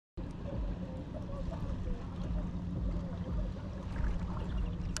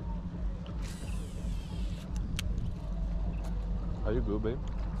Are you good, babe?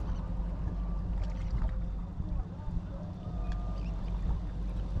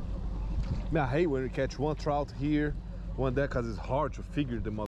 Man, I hate when you catch one trout here, one there, because it's hard to figure the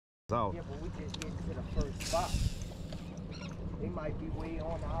mother out. Yeah, but we just get to the first spot. They might be way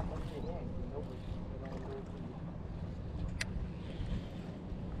on the opposite end. You know, but they don't know.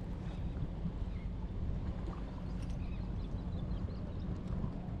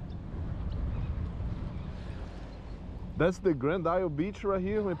 That's the Grand Isle beach right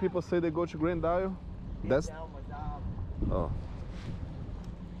here. When people say they go to Grand Isle, that's oh.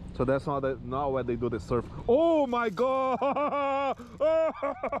 So that's not where they do the surf. Oh my God!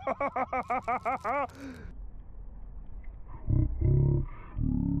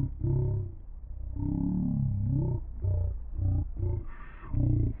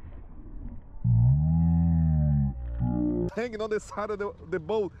 Hanging on the side of the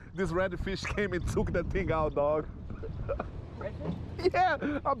boat, this redfish came and took that thing out, dog. Redfish? Yeah,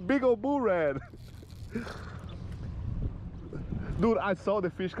 a big old bull red. Dude, I saw the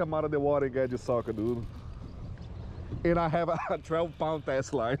fish come out of the water and get the sucker, dude. And I have a 12-pound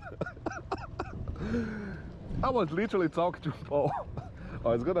test line. I was literally talking to Paul.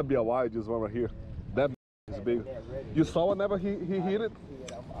 Oh, it's gonna be a while, just one right here. That is big. You saw whenever he hit it?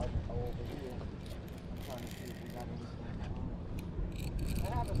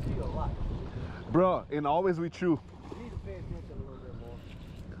 Bro, and always with you.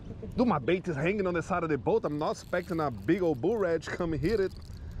 Dude, my bait is hanging on the side of the boat. I'm not expecting a big old bull red to come and hit it.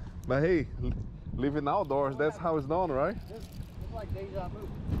 But hey, living outdoors, that's how it's done, right? It's like deja vu.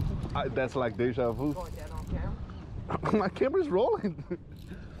 That's like deja vu. Going down on camera? My camera's rolling.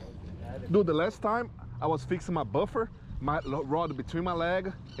 Dude, the last time I was fixing my buffer, my rod between my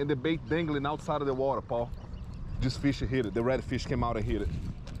leg and the bait dangling outside of the water, Paul. This fish hit it. The red fish came out and hit it.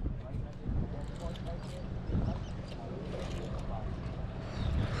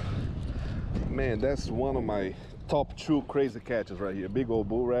 Man, that's one of my top 2 crazy catches right here. Big old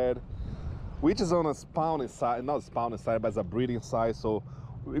bull red, which is on a spawning side, not a spawning side, but it's a breeding side. So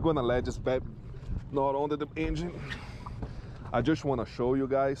we're gonna let this bet not under the engine. I just want to show you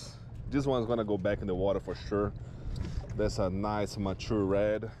guys. This one's gonna go back in the water for sure. That's a nice mature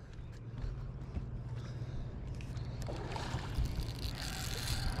red.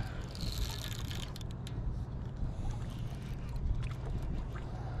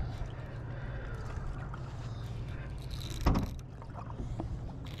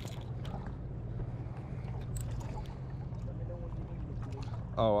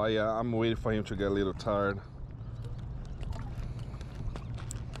 Oh yeah, I'm waiting for him to get a little tired.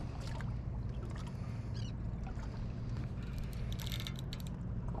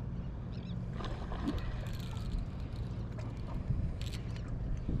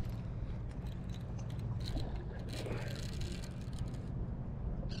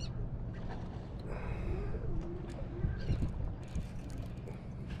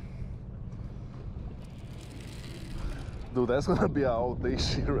 Dude, that's gonna be an all day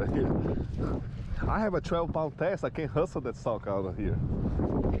shit right here. I have a 12-pound test. I can't hustle that sucker out of here.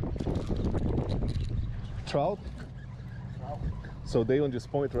 Trout? Trout. So they on this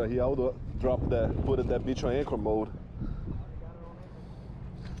point right here, I'll drop that, put that bitch on anchor mode.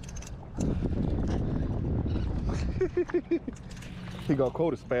 He got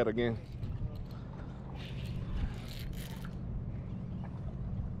cold as bad again.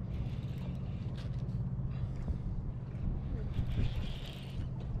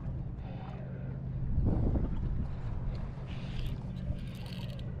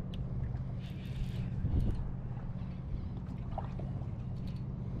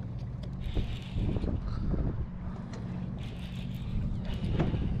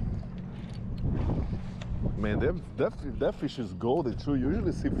 Man, that fish is golden too. You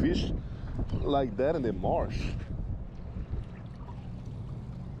usually see fish like that in the marsh.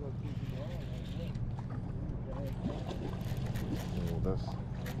 Oh, that's...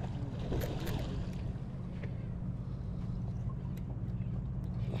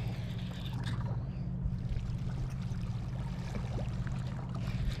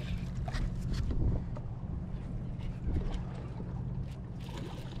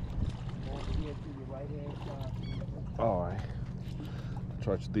 All right.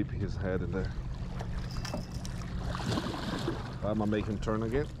 Try to dip his head in there. I'm gonna make him turn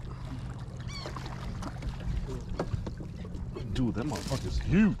again. Dude, that motherfucker's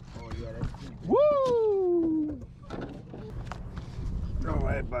huge. Oh yeah, that's huge. Woo! All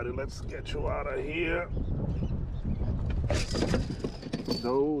right, buddy, let's get you out of here.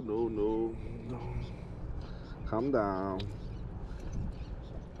 No, no, no, no. Calm down.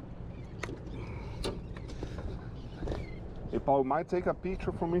 Hey, Paul, might take a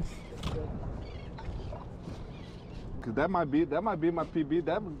picture for me. Cause that might be my PB.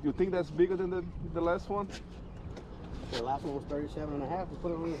 That, you think that's bigger than the last one? The last one was 37.5. We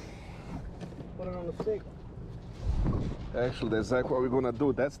put it on the stick. Actually, that's exactly what we're gonna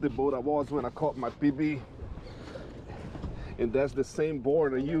do. That's the boat I was when I caught my PB. And that's the same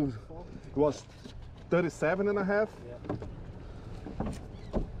board I used. It was 37.5. Yeah.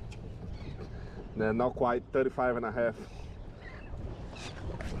 Nah, not quite, 35.5.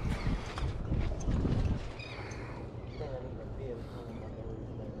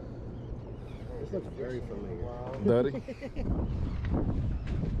 This looks very familiar. Dirty.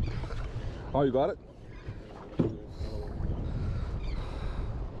 Oh, you got it?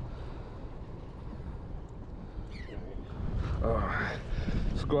 Alright,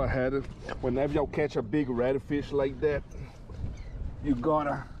 let's go ahead. Whenever y'all catch a big redfish like that, you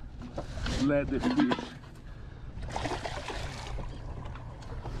gotta let the fish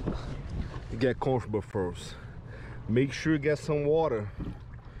get comfortable first. Make sure you get some water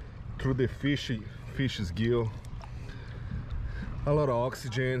through the fish's gill. A lot of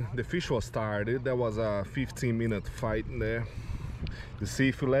oxygen. The fish was tired. There was a 15-minute fight in there. You see,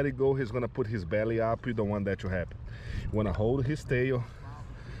 if you let it go, he's gonna put his belly up. You don't want that to happen. You wanna hold his tail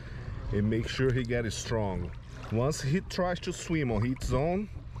and make sure he gets strong. Once he tries to swim on its own,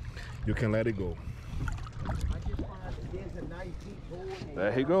 you can let it go.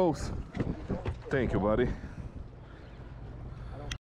 There he goes. Thank you, buddy.